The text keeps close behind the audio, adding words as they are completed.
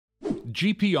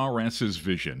GPRS's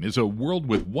vision is a world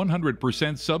with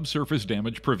 100% subsurface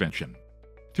damage prevention.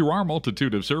 Through our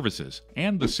multitude of services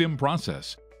and the SIM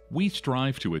process, we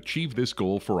strive to achieve this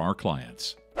goal for our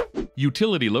clients.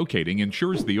 Utility locating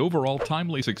ensures the overall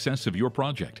timely success of your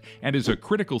project and is a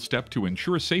critical step to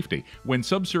ensure safety when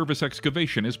subsurface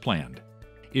excavation is planned.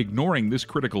 Ignoring this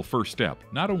critical first step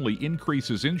not only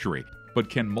increases injury, but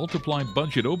can multiply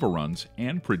budget overruns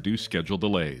and produce schedule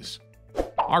delays.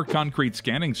 Our concrete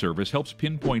scanning service helps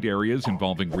pinpoint areas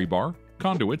involving rebar,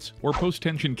 conduits, or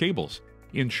post-tension cables,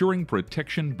 ensuring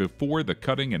protection before the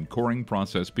cutting and coring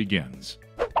process begins.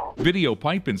 Video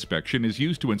pipe inspection is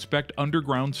used to inspect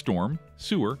underground storm,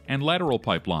 sewer, and lateral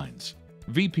pipelines.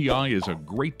 VPI is a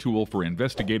great tool for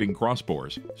investigating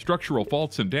crossbores, structural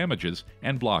faults and damages,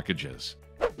 and blockages.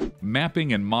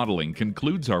 Mapping and modeling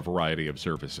concludes our variety of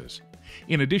services.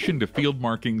 In addition to field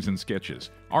markings and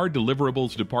sketches, our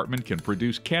deliverables department can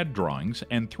produce CAD drawings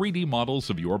and 3D models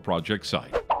of your project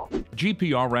site.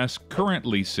 GPRS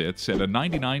currently sits at a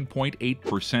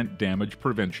 99.8% damage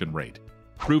prevention rate,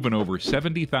 proven over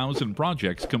 70,000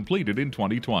 projects completed in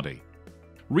 2020.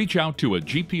 Reach out to a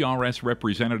GPRS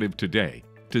representative today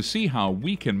to see how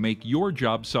we can make your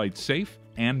job site safe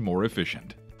and more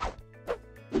efficient.